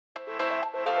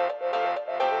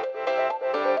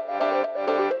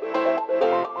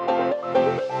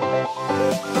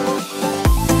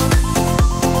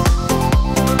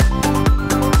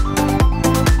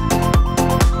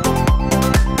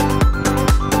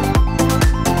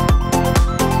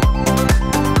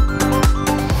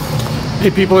Hey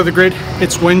people of the grid,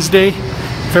 it's Wednesday,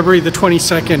 February the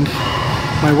 22nd.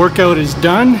 My workout is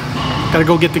done. Gotta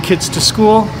go get the kids to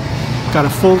school. Got a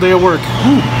full day of work.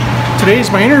 Today is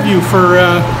my interview for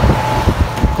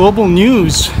Global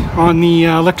News on the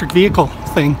electric vehicle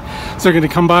thing. So they're gonna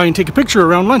come by and take a picture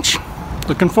around lunch.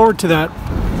 Looking forward to that.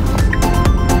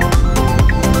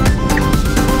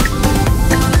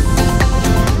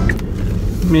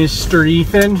 Mr.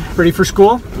 Ethan, ready for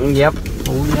school? Yep.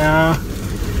 Oh yeah.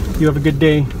 You have a good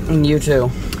day. And you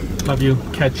too. Love you.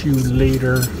 Catch you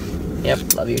later.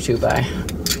 Yep. Love you too. Bye.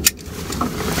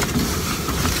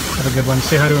 Have a good one.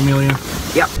 Say hi to Amelia.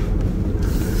 Yep.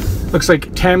 Looks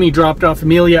like Tammy dropped off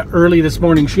Amelia early this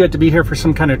morning. She had to be here for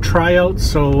some kind of tryout,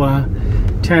 so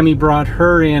Tammy brought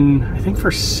her in, I think for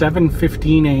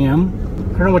 7:15 a.m.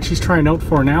 I don't know what she's trying out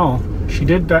for now. She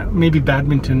did maybe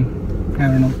badminton. I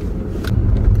don't know.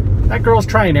 That girl's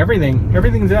trying everything.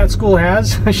 Everything that school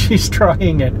has, she's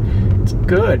trying it. It's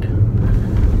good.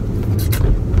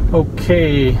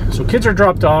 Okay, so kids are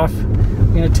dropped off.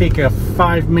 I'm gonna take a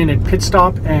 5-minute pit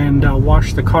stop and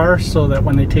wash the car so that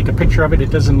when they take a picture of it, it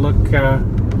doesn't look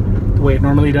the way it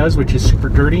normally does, which is super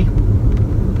dirty.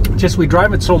 Just we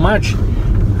drive it so much,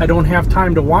 I don't have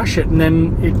time to wash it, and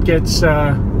then it gets,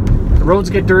 the roads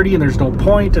get dirty and there's no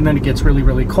point, and then it gets really,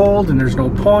 really cold and there's no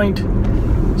point.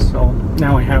 So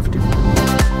now I have to.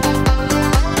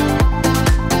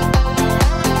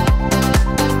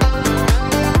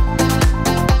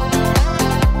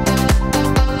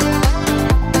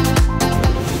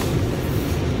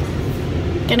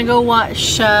 Gonna go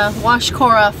wash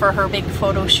Cora for her big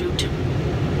photo shoot.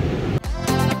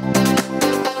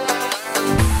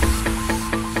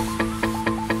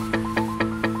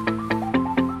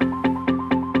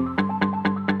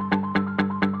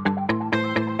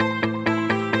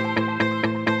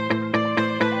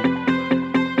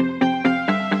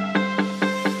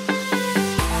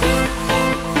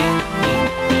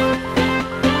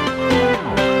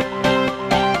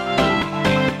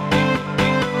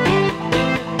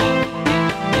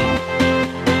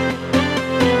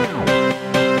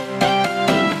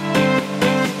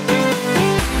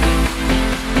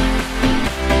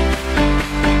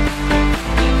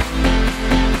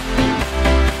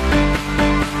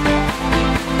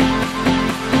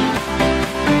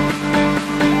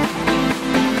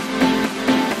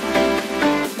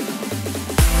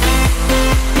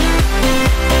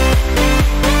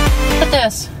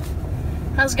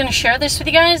 I was gonna share this with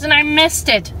you guys and I missed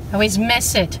it. I always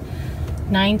miss it.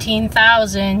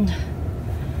 19,000.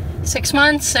 6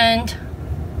 months and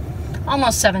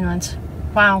almost 7 months.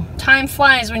 Wow, time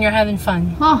flies when you're having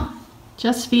fun. Oh,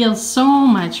 just feels so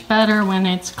much better when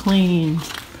it's clean.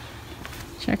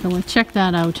 Check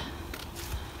that out.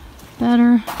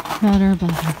 Better, better,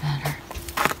 better, better.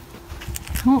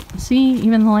 Oh, see,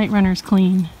 even the light runner's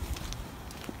clean.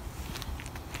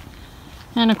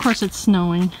 And of course it's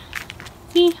snowing.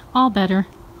 See, all better.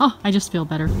 Oh, I just feel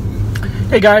better.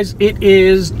 Hey guys, it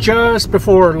is just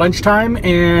before lunchtime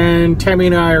and Tammy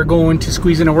and I are going to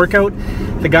squeeze in a workout.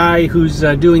 The guy who's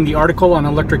doing the article on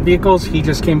electric vehicles, he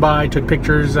just came by, took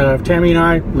pictures of Tammy and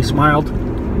I. We smiled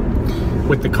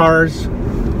with the cars,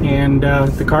 and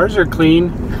the cars are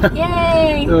clean.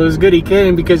 Yay! It was good he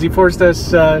came because he forced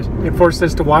us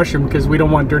to wash them because we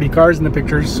don't want dirty cars in the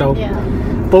pictures. So yeah.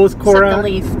 Both Cora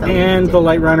and the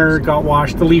light runner got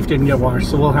washed. The Leaf didn't get washed,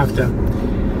 so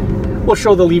we'll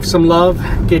show the Leaf some love.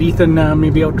 Get Ethan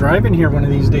maybe out driving here one of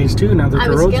these days too. Now that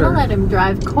the roads are. I was gonna let him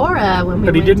drive Cora when we.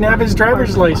 But he didn't have his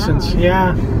driver's license.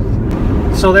 Yeah.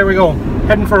 So there we go.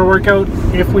 Heading for a workout.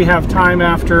 If we have time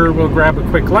after, we'll grab a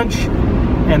quick lunch,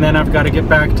 and then I've got to get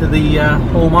back to the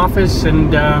home office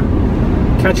and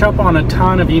catch up on a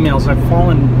ton of emails. I've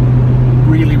fallen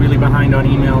really, really behind on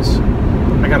emails.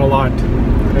 I got a lot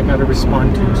I got to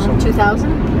respond to. So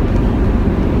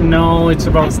 2,000? No, it's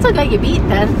about. I still got you beat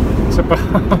then. It's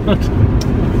about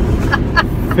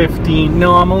 15.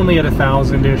 No, I'm only at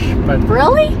 1,000-ish. But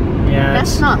really? Yeah.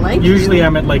 That's not like usually you.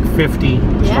 I'm at like 50.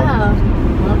 Yeah.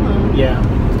 So, yeah.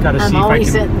 Got to see if I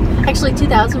can. Actually,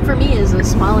 2,000 for me is a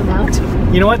small amount.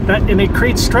 You know what? And it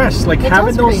creates stress. Like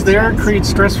having those there creates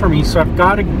stress for me. So I've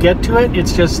got to get to it.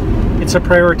 It's just. It's a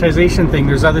prioritization thing.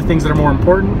 There's other things that are more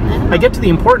important. I get to the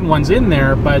important ones in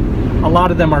there, but a lot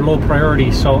of them are low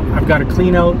priority. So I've got to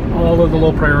clean out all of the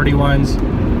low priority ones,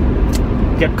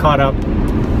 get caught up,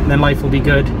 and then life will be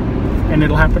good, and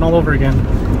it'll happen all over again.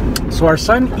 So our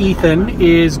son Ethan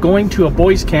is going to a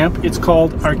boys camp. It's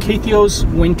called Arcathio's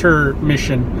Winter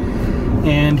Mission.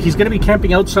 And he's going to be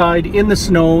camping outside in the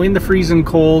snow, in the freezing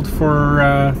cold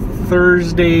for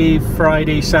Thursday,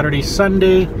 Friday, Saturday,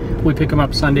 Sunday. We pick him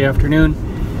up Sunday afternoon.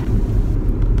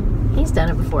 He's done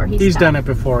it before. He's done it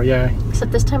before, yeah.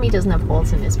 Except this time he doesn't have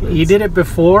holes in his boots. He did it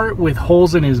before with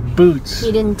holes in his boots.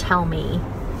 He didn't tell me.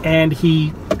 And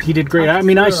he did great. I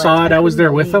mean, I saw it. I was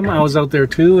there with him. I was out there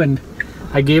too, and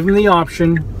I gave him the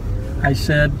option. I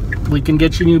said, we can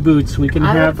get you new boots. We can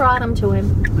I brought them to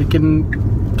him. We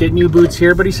can get new boots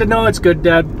here. But he said, no, it's good,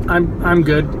 Dad. I'm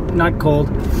good. Not cold.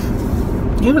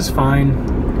 He was fine.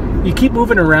 You keep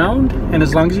moving around, and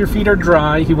as long as your feet are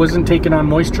dry, he wasn't taking on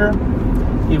moisture.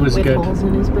 He was good. With holes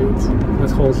in his boots?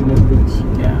 With holes in his boots,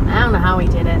 yeah. I don't know how he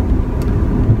did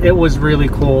it. It was really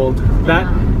cold.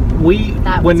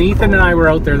 When Ethan and I were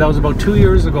out there, that was about 2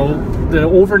 years ago, the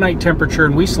overnight temperature,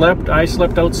 and I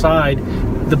slept outside.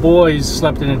 The boys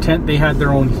slept in a tent. They had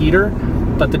their own heater,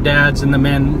 but the dads and the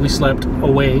men, we slept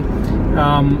away.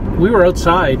 We were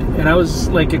outside, and I was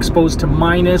like exposed to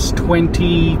minus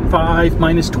 25,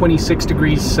 minus 26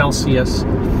 degrees Celsius.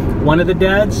 One of the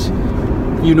dads,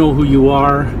 you know who you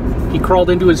are, he crawled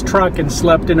into his truck and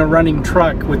slept in a running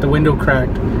truck with the window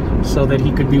cracked so that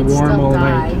he could be warm all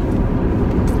night.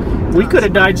 We could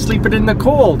have died sleeping in the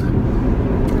cold,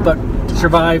 but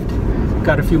survived.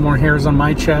 Got a few more hairs on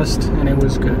my chest, and it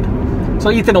was good.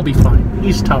 So Ethan will be fine.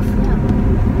 He's tough.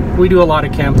 Yeah. We do a lot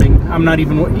of camping. I'm not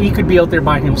even, he could be out there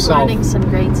by himself. Learning some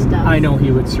great stuff. I know he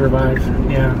would survive,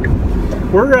 yeah.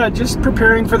 We're just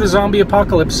preparing for the zombie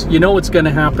apocalypse. You know what's going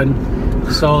to happen.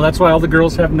 So that's why all the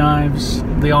girls have knives.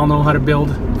 They all know how to build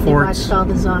forts. They watched all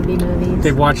the zombie movies.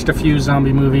 They've watched a few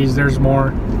zombie movies. There's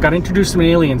more. Got to introduce some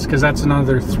aliens, because that's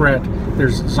another threat.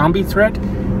 There's zombie threat,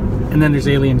 and then there's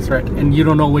alien threat. And you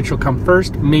don't know which will come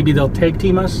first. Maybe they'll tag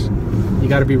team us. You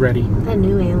got to be ready. That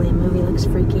new alien movie looks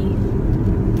freaky.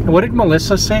 And what did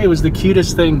Melissa say? It was the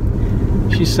cutest thing.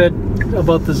 She said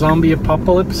about the zombie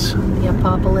apocalypse. The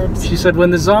apocalypse. She said,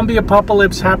 when the zombie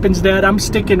apocalypse happens, Dad, I'm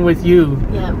sticking with you.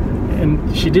 Yeah.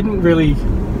 And she didn't really,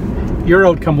 your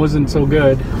outcome wasn't so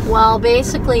good. Well,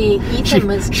 basically, She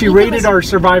rated our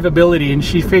survivability, and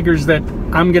she figures that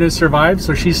I'm going to survive,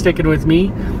 so she's sticking with me.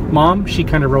 Mom, she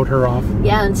kind of wrote her off.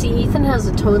 Yeah, and see, Ethan has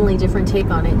a totally different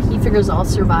take on it. He figures I'll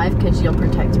survive because you'll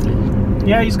protect me.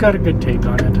 Yeah, he's got a good take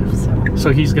on it.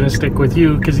 So he's going to stick with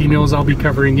you because he knows I'll be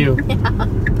covering you.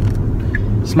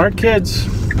 Yeah. Smart kids.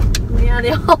 Yeah,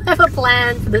 they all have a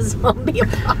plan for the zombie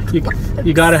apocalypse.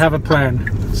 You got to have a plan.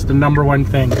 It's the number one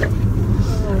thing.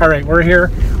 All right, we're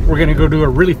here. We're going to go do a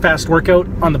really fast workout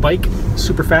on the bike,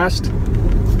 super fast,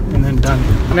 and then done.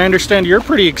 And I understand you're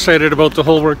pretty excited about the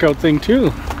whole workout thing too.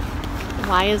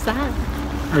 Why is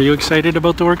that? Are you excited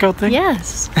about the workout thing?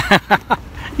 Yes.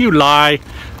 You lie.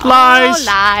 Lies. All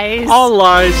lies. All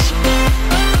lies.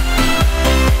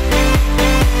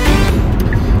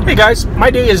 Hey guys, my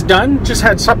day is done. Just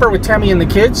had supper with Tammy and the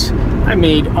kids. I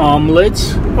made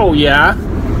omelets. Oh yeah.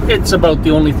 It's about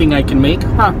the only thing I can make.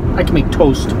 I can make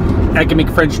toast. I can make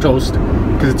French toast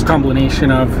because it's a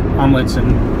combination of omelets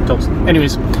and toast.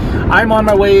 Anyways, I'm on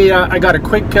my way. I got a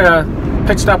quick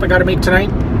pit stop I got to make tonight.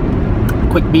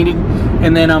 Quick meeting,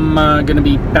 and then I'm going to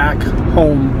be back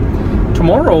home.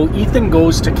 Tomorrow, Ethan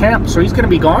goes to camp, so he's going to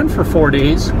be gone for 4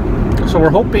 days. So we're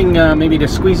hoping maybe to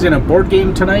squeeze in a board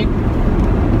game tonight.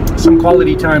 Some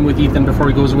quality time with Ethan before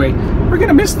he goes away. We're going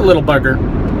to miss the little bugger.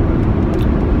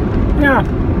 Yeah.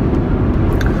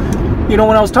 You know,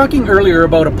 when I was talking earlier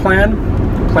about a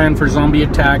plan for zombie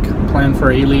attack, plan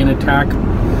for alien attack,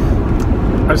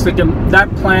 I was thinking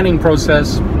that planning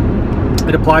process,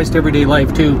 it applies to everyday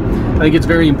life too. I think it's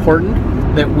very important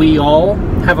that we all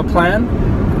have a plan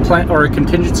or a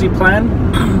contingency plan.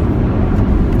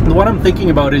 And what I'm thinking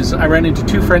about is I ran into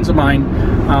two friends of mine.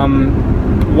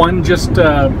 One just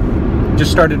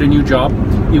started a new job.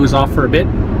 He was off for a bit,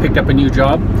 picked up a new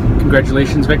job.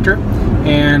 Congratulations, Victor.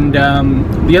 And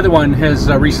the other one has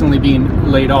recently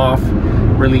been laid off,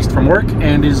 released from work,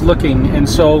 and is looking. And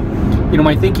so, you know,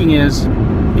 my thinking is,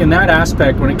 in that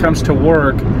aspect, when it comes to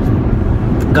work,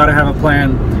 got to have a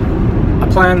plan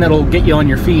that'll get you on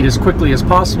your feet as quickly as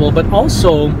possible, but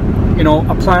also, you know,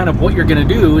 a plan of what you're going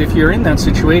to do if you're in that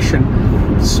situation.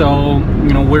 So,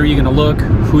 you know, where are you going to look?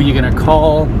 Who are you going to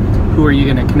call? Who are you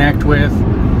going to connect with?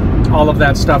 All of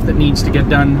that stuff that needs to get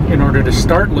done in order to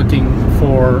start looking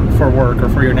for work or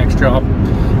for your next job.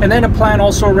 And then a plan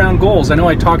also around goals. I know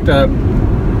I talked a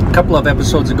couple of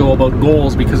episodes ago about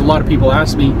goals, because a lot of people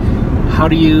ask me, how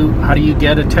do you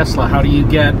get a Tesla? How do you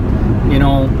get, you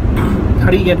know, how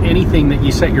do you get anything that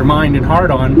you set your mind and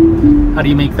heart on? How do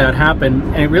you make that happen?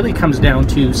 And it really comes down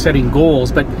to setting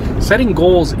goals. But setting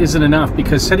goals isn't enough,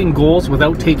 because setting goals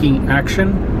without taking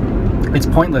action, it's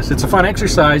pointless. It's a fun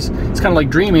exercise. It's kind of like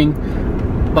dreaming,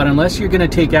 but unless you're going to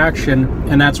take action,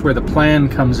 and that's where the plan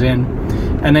comes in.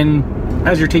 And then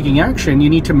as you're taking action, you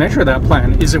need to measure that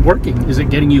plan. Is it working? Is it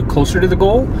getting you closer to the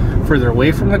goal, further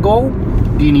away from the goal?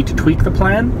 Do you need to tweak the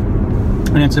plan?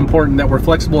 And it's important that we're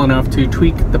flexible enough to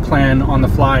tweak the plan on the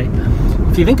fly.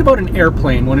 If you think about an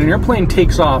airplane, when an airplane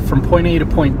takes off from point A to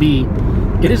point B,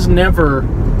 it's never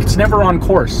on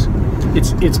course.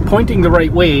 It's pointing the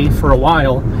right way for a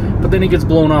while, but then it gets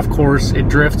blown off course, it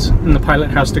drifts, and the pilot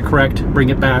has to correct, bring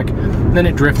it back. And then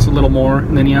it drifts a little more,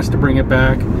 and then he has to bring it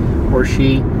back, or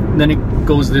she. And then it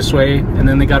goes this way, and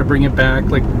then they got to bring it back.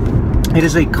 Like, it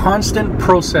is a constant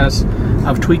process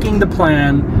of tweaking the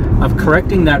plan, of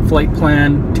correcting that flight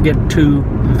plan to get to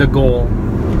the goal.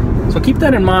 So keep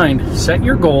that in mind. Set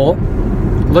your goal,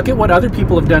 look at what other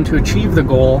people have done to achieve the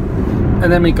goal,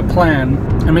 and then make a plan,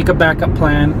 and make a backup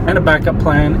plan, and a backup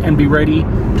plan, and be ready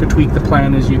to tweak the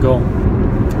plan as you go.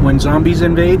 When zombies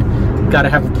invade, you got to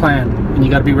have a plan, and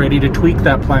you got to be ready to tweak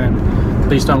that plan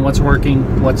based on what's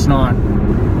working, what's not.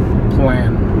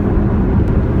 Plan.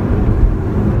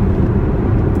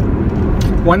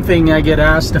 One thing I get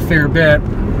asked a fair bit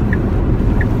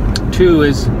too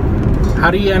is,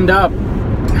 how do you end up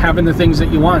having the things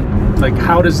that you want? Like,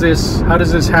 how does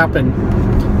this happen?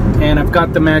 And I've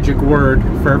got the magic word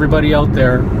for everybody out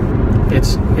there.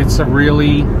 It's a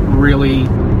really, really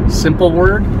simple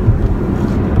word.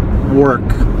 Work.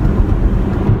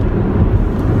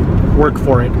 Work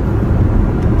for it.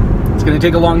 It's going to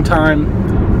take a long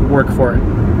time. Work for it.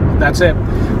 That's it.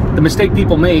 The mistake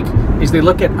people make is they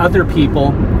look at other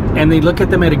people and they look at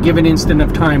them at a given instant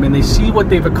of time and they see what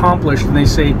they've accomplished and they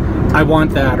say, I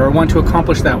want that, or I want to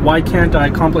accomplish that. Why can't I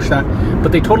accomplish that?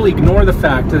 But they totally ignore the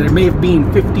fact that it may have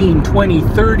been 15, 20,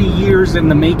 30 years in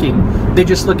the making. They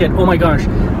just look at, oh my gosh,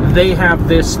 they have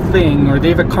this thing, or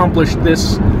they've accomplished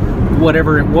this,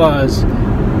 whatever it was.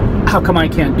 How come I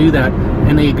can't do that?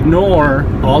 And they ignore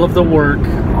all of the work,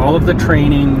 all of the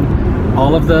training,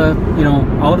 all of the,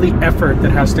 all of the effort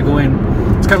that has to go in.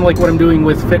 It's kind of like what I'm doing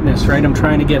with fitness, right? I'm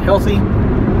trying to get healthy.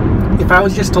 If I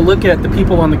was just to look at the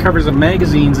people on the covers of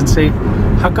magazines and say,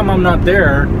 how come I'm not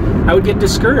there? I would get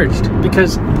discouraged,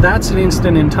 because that's an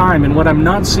instant in time, and what I'm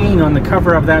not seeing on the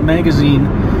cover of that magazine,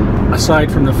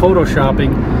 aside from the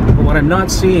photoshopping, but what I'm not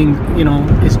seeing,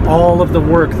 is all of the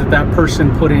work that that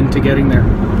person put into getting there.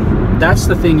 That's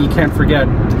the thing you can't forget.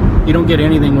 You don't get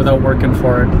anything without working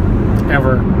for it,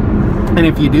 ever. And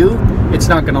if you do, it's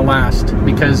not going to last,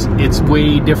 because it's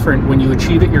way different when you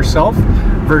achieve it yourself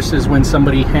versus when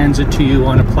somebody hands it to you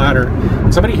on a platter.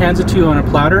 When somebody hands it to you on a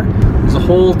platter, there's a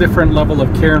whole different level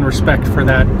of care and respect for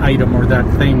that item or that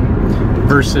thing,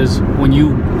 versus when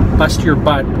you bust your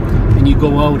butt and you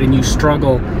go out and you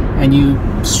struggle and you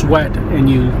sweat and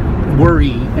you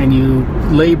worry and you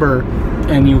labor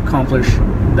and you accomplish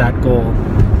that goal.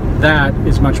 That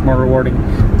is much more rewarding.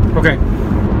 Okay,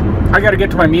 I got to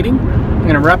get to my meeting. I'm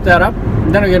going to wrap that up,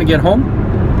 and then I'm going to get home,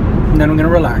 and then I'm going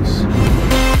to relax.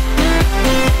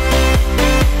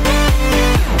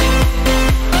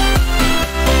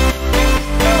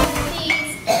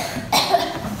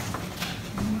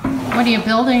 What are you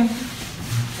building?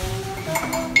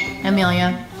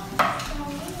 Amelia,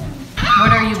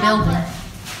 what are you building?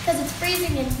 Because it's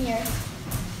freezing in here.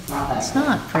 It's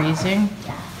not freezing.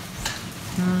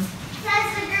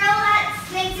 That's the girl that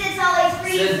makes it always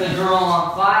freezing. Set the girl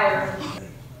on fire.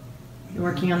 You're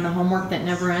working on the homework that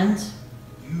never ends?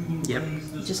 Yep.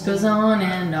 It just goes on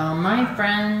and on, my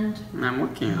friend. I'm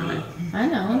working on it. I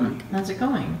know. How's it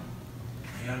going?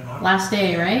 Last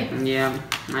day, right? Yeah.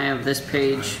 I have this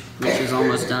page, which is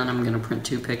almost done. I'm going to print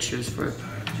 2 pictures for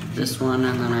this one,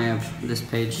 and then I have this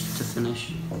page to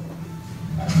finish.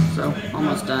 So,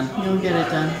 almost done. You'll get it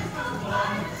done.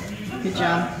 Good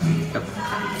job. Yep.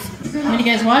 What are you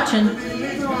guys watching?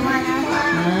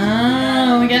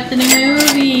 Oh, we got the new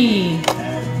movie.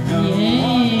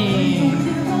 Yay.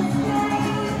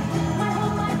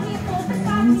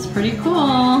 It's pretty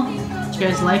cool. Did you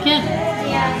guys like it?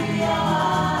 Yeah.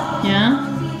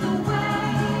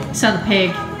 Yeah? I saw the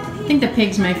pig. I think the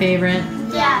pig's my favorite.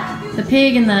 Yeah. The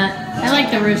pig and I like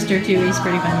the rooster too. He's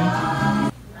pretty funny.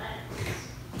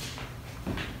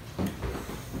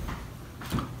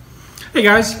 Hey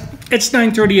guys, it's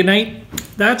 9:30 at night.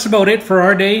 That's about it for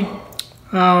our day. It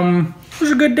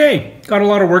was a good day. Got a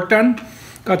lot of work done.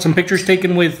 Got some pictures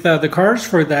taken with the cars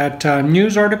for that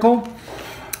news article.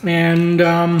 And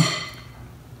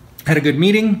had a good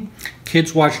meeting.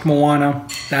 Kids watched Moana.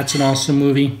 That's an awesome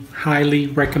movie. Highly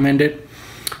recommend it.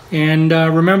 And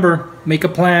remember, make a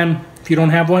plan. If you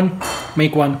don't have one,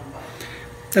 make one.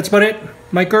 That's about it.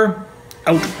 Miker,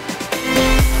 out.